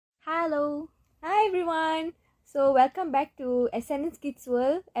So welcome back to Ascendance Kids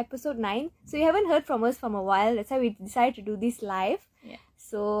World, episode 9. So you haven't heard from us from a while. That's why we decided to do this live. Yeah.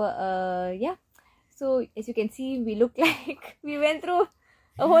 So So as you can see, we look like we went through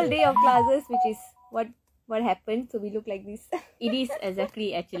a whole day of classes, which is what happened. So we look like this. It is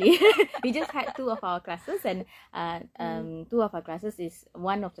exactly actually. We just had two of our classes, and two of our classes is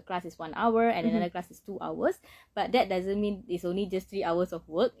one of the class is 1 hour and another class is 2 hours. But that doesn't mean it's only just 3 hours of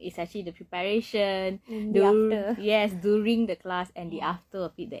work. It's actually the preparation, And the after. Yes, during the class and the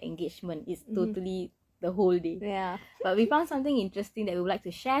after of it, the engagement is totally the whole day. Yeah. But we found something interesting that we would like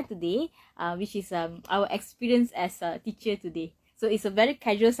to share today, which is our experience as a teacher today. So it's a very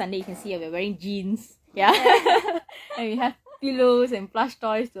casual Sunday. You can see we're wearing jeans. Yeah. And we have pillows and plush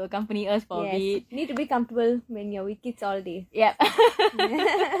toys to accompany us for a bit. Need to be comfortable when you're with kids all day. Yep.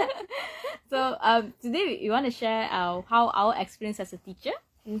 So today we want to share how our experience as a teacher,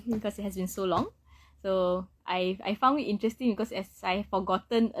 because it has been so long. So I found it interesting because as I've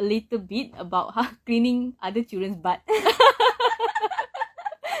forgotten a little bit about how cleaning other children's butt.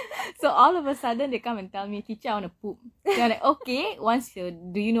 So all of a sudden they come and tell me, "Teacher, I want to poop." So I'm like, "Okay,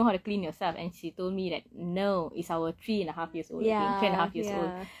 do you know how to clean yourself?" And she told me that no, it's our 3.5 years old. Yeah, 3.5 years old.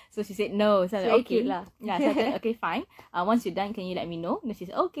 So she said no. So I'm like, okay, cute lah. Yeah. So I said, okay, fine. Once you're done, can you let me know? And she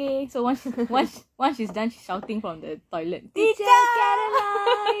said, okay. So once she's done, she's shouting from the toilet, "Teacher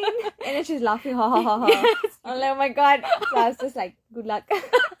Caroline!" And then she's laughing, ha ha ha ha. Yes. I'm like, oh my god. So I was just like, good luck.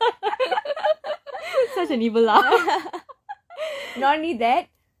 Such an evil laugh. Not only that,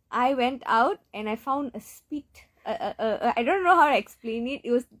 I went out and I found a spit. I don't know how to explain it.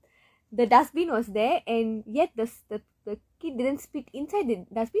 It was the dustbin was there, and yet the kid didn't spit inside the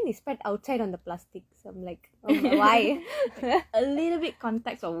dustbin. He spat outside on the plastic. So I'm like, oh, why? A little bit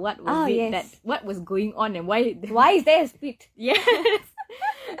context of what was what was going on and why is there a spit? Yes.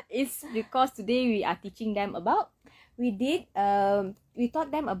 It's because today we are teaching them about. We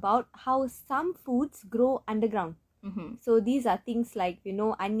taught them about how some foods grow underground. So these are things like,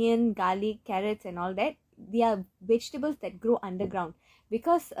 onion, garlic, carrots and all that. They are vegetables that grow underground.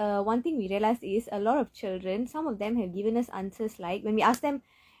 Because one thing we realized is a lot of children, some of them have given us answers like, when we ask them,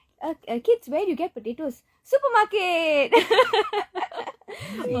 kids, where do you get potatoes? Supermarket!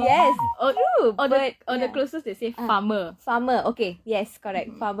 Yes, true. The closest they say farmer. Farmer, okay. Yes,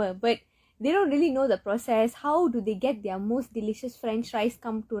 correct. Farmer. But they don't really know the process. How do they get their most delicious French fries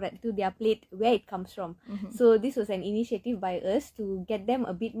come to their plate, where it comes from? So this was an initiative by us to get them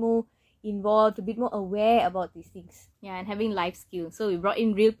a bit more involved, a bit more aware about these things. Yeah, and having life skills. So we brought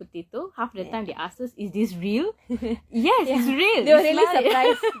in real potato. Half the time they asked us, is this real? Yes, it's real. They were really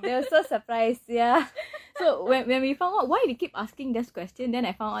surprised. They were so surprised, yeah. So when we found out why they keep asking this question, then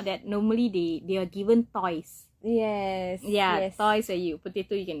I found out that normally they are given toys. Yes. Toys where you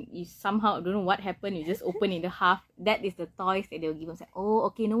somehow, don't know what happened, you just open in the half. That is the toys that they were given. It's like, oh,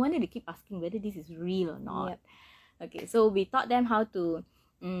 okay, no wonder they keep asking whether this is real or not. Yep. Okay, so we taught them how to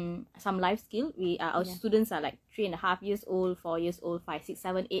some life skill. Our students are like 3.5 years old, 4 years old, 5, 6,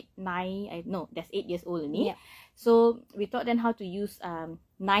 7, 8, 9. That's 8 years old only. Yep. So we taught them how to use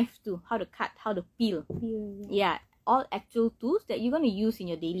knife too, how to cut, how to peel. Yeah, all actual tools that you're going to use in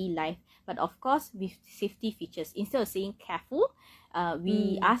your daily life. But of course, with safety features. Instead of saying careful,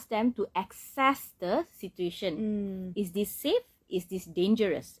 we ask them to assess the situation. Is this safe? Is this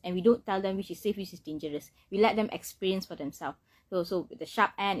dangerous? And we don't tell them which is safe, which is dangerous. We let them experience for themselves. So the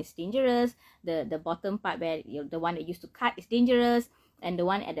sharp end is dangerous. The bottom part where the one that used to cut is dangerous. And the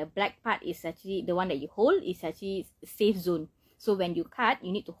one at the black part is actually the one that you hold is actually safe zone. So when you cut,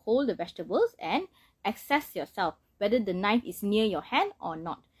 you need to hold the vegetables and assess yourself whether the knife is near your hand or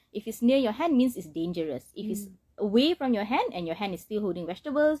not. If it's near your hand, means it's dangerous. If it's away from your hand and your hand is still holding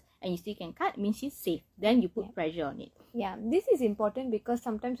vegetables and you still can cut, means it's safe. Then you put pressure on it. Yeah, this is important because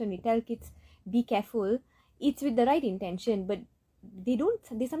sometimes when we tell kids, be careful, it's with the right intention, but they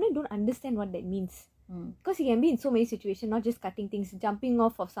sometimes don't understand what that means. Because you can be in so many situations, not just cutting things, jumping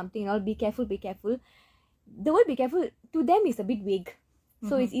off of something, or be careful. The word be careful to them is a bit vague.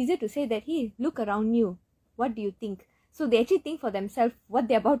 So it's easier to say that, hey, look around you. What do you think? So they actually think for themselves what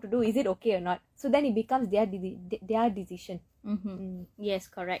they're about to do, is it okay or not? So then it becomes their decision. Yes,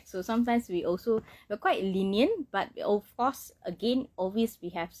 correct. So sometimes we're quite lenient, but of course, again, always we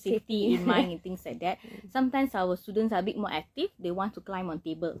have safety in mind and things like that. Sometimes our students are a bit more active. They want to climb on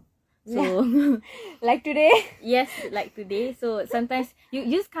table. So like today. Yes, like today. So sometimes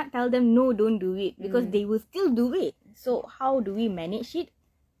you just can't tell them no, don't do it, because they will still do it. So how do we manage it?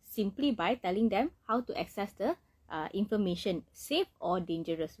 Simply by telling them how to access the information, safe or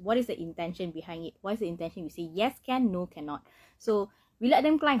dangerous. What is the intention behind it? What is the intention? We say yes can, no cannot. So We let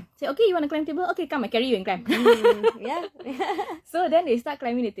them climb. Say, okay, you want to climb table? Okay, come, I carry you and climb. Yeah. So then they start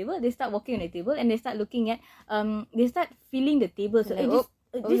climbing the table, they start walking on the table, and they start looking at, they start feeling the table. So, Like,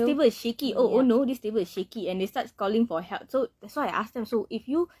 this no. table is shaky. Oh Yeah. no, this table is shaky. And they start calling for help. So that's why I asked them, so if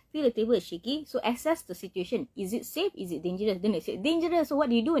you feel the table is shaky, so assess the situation. Is it safe? Is it dangerous? Then they say, dangerous. So what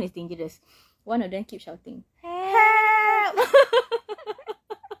do you do when it's dangerous? One of them keeps shouting, help!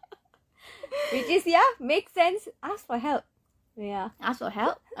 Which is, makes sense. Ask for help. Yeah. Ask for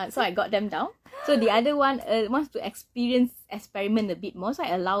help. So I got them down. So the other one wants to experiment a bit more. So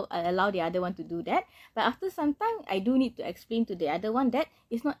I allow the other one to do that. But after some time, I do need to explain to the other one that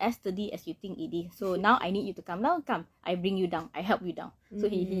it's not as sturdy as you think it is. So now I need you to come down. Come, I bring you down. I help you down. So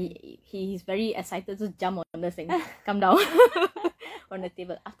he's very excited to jump on us and come down on the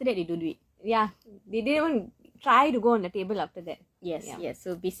table. After that, they don't do it. Yeah. They didn't even try to go on the table after that. Yes, Yeah. yes.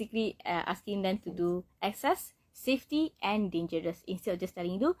 So basically, asking them to do access, safety, and dangerous instead of just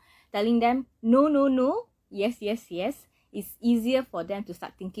telling them no, yes, it's easier for them to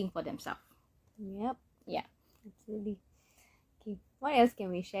start thinking for themselves. Yep. Yeah. Absolutely. Okay. What else can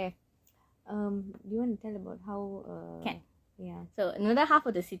we share? Do you want to tell about how? Can. Yeah. So another half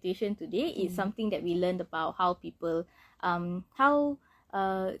of the situation today is something that we learned about how people, how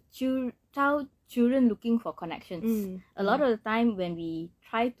children looking for connections. A lot of the time when we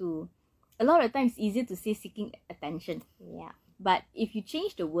try to, a lot of the time it's easier to say seeking attention. Yeah. But if you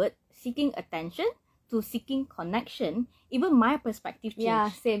change the word seeking attention to seeking connection, even my perspective changed. Yeah,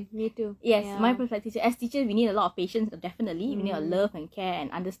 same. Me too. Yes, Yeah. my perspective. As teachers, we need a lot of patience, definitely. We need a love and care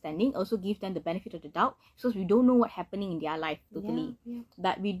and understanding. Also give them the benefit of the doubt, because we don't know what's happening in their life totally. Yeah.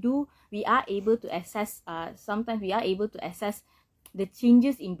 But we are able to assess, sometimes we are able to assess the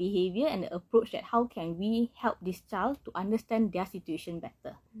changes in behavior and the approach that how can we help this child to understand their situation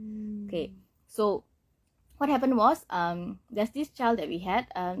better. Okay, so what happened was, there's this child that we had.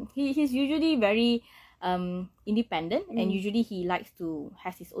 He's usually very independent, and usually he likes to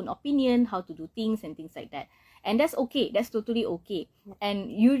has his own opinion, how to do things and things like that. And that's okay. That's totally okay. And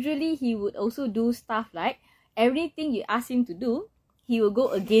usually he would also do stuff like everything you ask him to do, he will go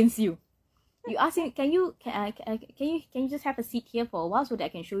against you. You ask him, can you just have a seat here for a while so that I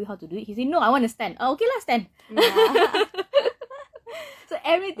can show you how to do it? He said, no, I want to stand. Oh, okay, let's stand. Yeah. So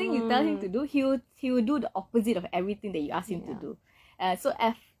everything you tell him to do, he will do the opposite of everything that you ask him to do. So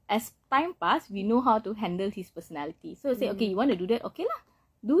as time passed, we know how to handle his personality. So say, okay, you want to do that? Okay lah,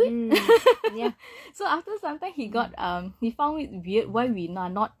 do it. Yeah. So after some time, he found it weird why we are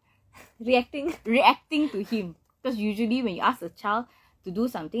not Reacting. reacting to him. Because usually when you ask a child to do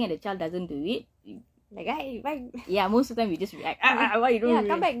something and the child doesn't do it, Like, hey, bye. yeah, most of the time we just react. Why you don't? Yeah,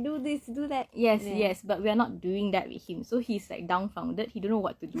 come back, do this, do that. Yes, but we are not doing that with him. So he's like dumbfounded. He don't know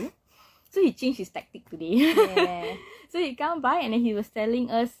what to do. So he changed his tactic today. Yeah. So he come by and then he was telling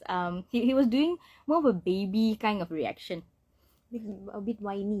us, he was doing more of a baby kind of reaction. A bit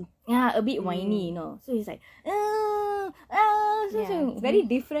whiny. Yeah, a bit whiny, you know. So he's like, It's very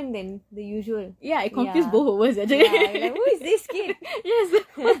different than the usual. Yeah, it confused both of us actually. Yeah, like, who is this kid? Yes,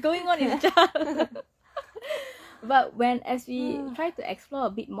 what's going on in the child? But as we try to explore a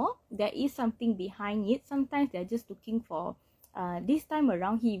bit more, there is something behind it. Sometimes they're just looking for, this time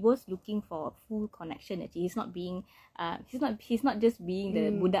around he was looking for full connection actually. He's not being, he's not just being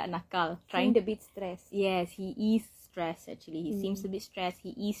the budak nakal. Trying a bit stressed. Yes, he is stressed actually. He seems a bit stressed.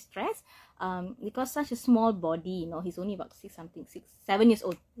 He is stressed. Because such a small body, you know, he's only about 7 years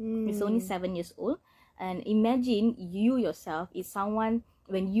old. He's only 7 years old. And imagine you yourself is someone,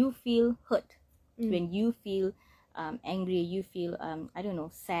 when you feel hurt, when you feel angry, you feel I don't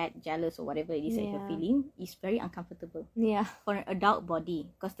know, sad, jealous, or whatever it is that you're feeling, it's very uncomfortable. Yeah. For an adult body,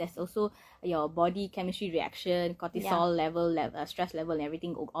 because there's also your body chemistry reaction, cortisol level, stress level, and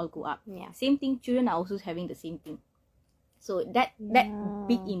everything all go up. Yeah. Same thing, children are also having the same thing. So that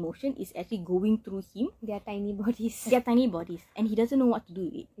big emotion is actually going through him. Their tiny bodies. Their tiny bodies, and he doesn't know what to do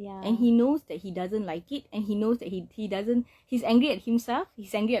with it. Yeah. And he knows that he doesn't like it, and he knows that he doesn't. He's angry at himself.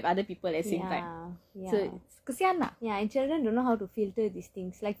 He's angry at other people at the same time. Yeah. So it's kesian lah. Yeah, and children don't know how to filter these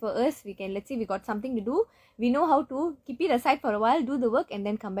things. Like for us, we can, let's say we got something to do, we know how to keep it aside for a while, do the work, and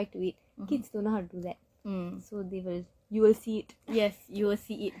then come back to it. Kids don't know how to do that. So you will see it. Yes, you will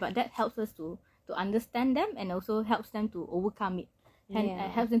see it, but that helps us to understand them, and also helps them to overcome it, and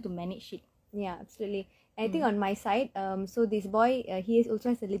helps them to manage it. Yeah, absolutely. I think on my side, so this boy, he also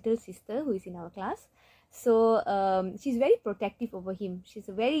has a little sister who is in our class. So she's very protective over him. She's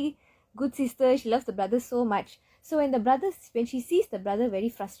a very good sister. She loves the brother so much. So when she sees the brother very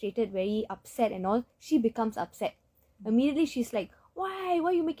frustrated, very upset and all, she becomes upset. Immediately she's like, why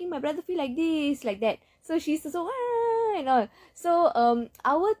are you making my brother feel like this, like that? So she's so and all. So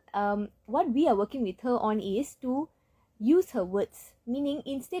our what we are working with her on is to use her words. Meaning,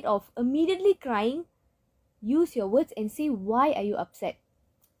 instead of immediately crying, use your words and say why are you upset.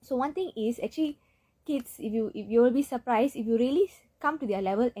 So one thing is actually, kids, if you will be surprised if you really come to their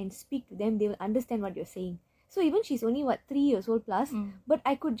level and speak to them, they will understand what you're saying. So even she's only 3 years old plus, but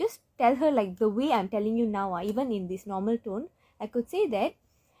I could just tell her like the way I'm telling you now, even in this normal tone, I could say that,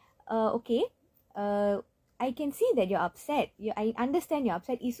 okay, I can see that you're upset. I understand you're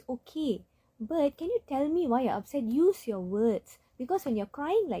upset. It's okay, but can you tell me why you're upset? Use your words, because when you're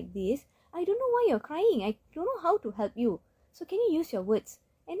crying like this, I don't know why you're crying. I don't know how to help you. So can you use your words?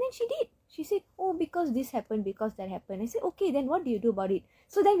 And then she did. She said, oh, because this happened, because that happened. I said, okay, then what do you do about it?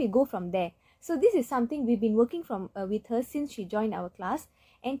 So then we go from there. So this is something we've been working with her since she joined our class.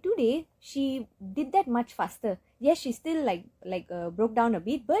 And today, she did that much faster. Yes, she still broke down a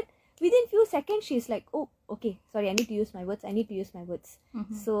bit, but within few seconds, she's like, oh, okay, sorry, I need to use my words.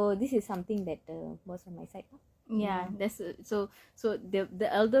 So this is something that was on my side. Yeah, that's so the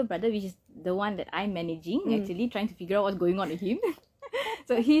elder brother, which is the one that I'm managing, actually trying to figure out what's going on with him.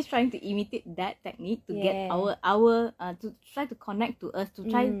 So he's trying to imitate that technique to get our to try to connect to us, to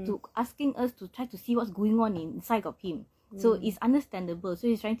try to asking us to try to see what's going on inside of him. So it's understandable. So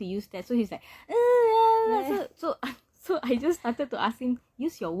he's trying to use that. So he's like, so I just started to ask him,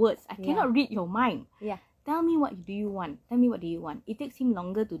 use your words. I cannot read your mind. Yeah. Tell me what do you want. It takes him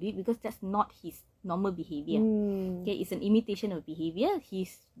longer to do it because that's not his normal behavior. Okay, it's an imitation of behavior.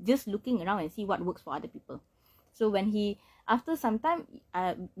 He's just looking around and see what works for other people. So when after some time,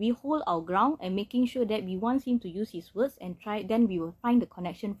 we hold our ground and making sure that we want him to use his words and try. Then we will find the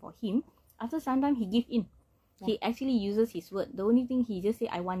connection for him. After some time, he give in. Yeah. He actually uses his word. The only thing he just say,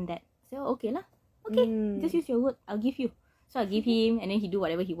 I want that. So okay lah. Okay, just use your word. I'll give you. So I'll give him, and then he do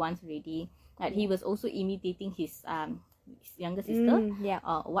whatever he wants already. He was also imitating his younger sister.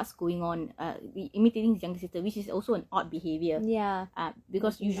 What's going on? Imitating his younger sister, which is also an odd behavior. Yeah.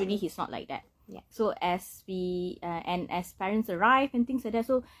 Because usually he's not like that. Yeah. So as we and as parents arrive and things like that,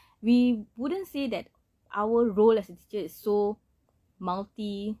 so we wouldn't say that our role as a teacher is so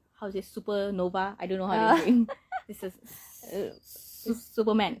supernova. I don't know how to say. This is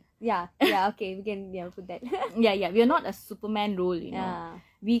Superman. Yeah. Okay, we can put that. We are not a Superman role, you know.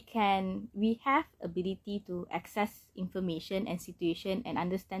 We have ability to access information and situation and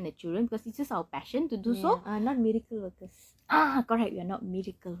understand the children because it's just our passion to do so. Not miracle workers. Correct. We are not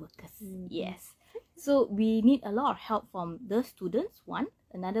miracle workers. Yes. So we need a lot of help from the students. One.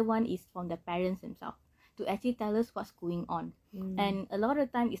 Another one is from the parents themselves to actually tell us what's going on. And a lot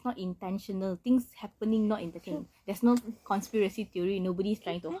of time it's not intentional. Things happening not intentional. There's no conspiracy theory. Nobody's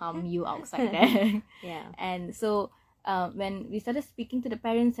trying to harm you outside there. And so when we started speaking to the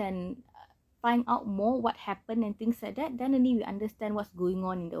parents and find out more what happened and things like that, then only we understand what's going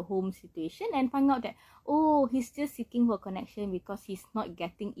on in the home situation and find out that, oh, he's just seeking for connection because he's not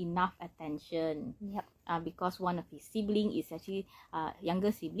getting enough attention. Because one of his sibling is actually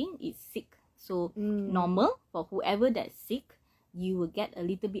younger sibling is sick. So normal for whoever that's sick, you will get a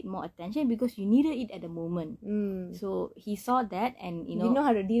little bit more attention because you needed it at the moment. So he saw that and he didn't know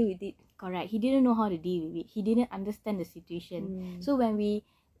how to deal with it. Correct. He didn't know how to deal with it. He didn't understand the situation. So when we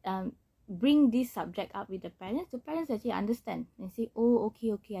bring this subject up with the parents actually understand and say, oh,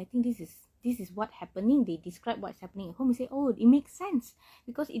 okay, I think this is what happening. They describe what's happening at home. We say, oh, it makes sense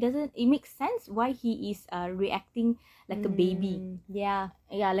because it makes sense why he is reacting like a baby.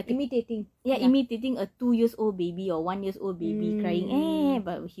 Like imitating. Imitating a 2-year-old baby or 1-year-old baby crying.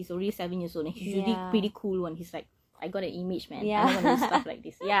 But he's already 7 years old and he's usually pretty cool one. He's like, I got an image, man. I don't want to do stuff like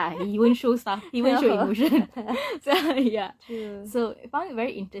this. He won't show stuff. He won't show emotion. So True. So I found it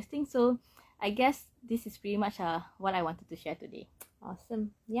very interesting. So I guess this is pretty much what I wanted to share today.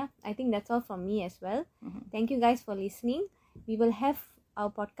 Awesome. I think that's all from me as well. Thank you guys for listening. We will have our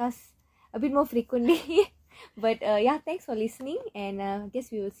podcast a bit more frequently. But thanks for listening, and I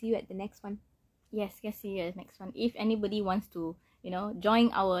guess we will see you at the next one. Yes, see you at the next one. If anybody wants to,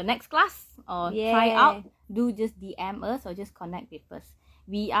 join our next class or try out, do just DM us or just connect with us.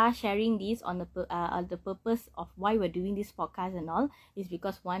 We are sharing this on the purpose of why we're doing this podcast and all is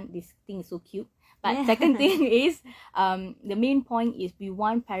because one, this thing is so cute. But second thing is, the main point is we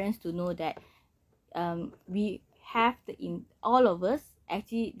want parents to know that we have all of us,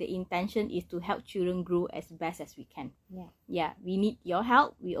 actually the intention is to help children grow as best as we can. We need your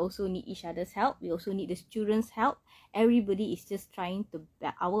help. We also need each other's help. We also need the children's help. Everybody is just trying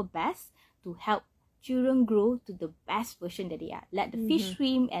our best to help children grow to the best version that they are. Let the fish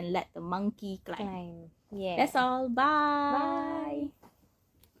swim and let the monkey climb. That's all. Bye.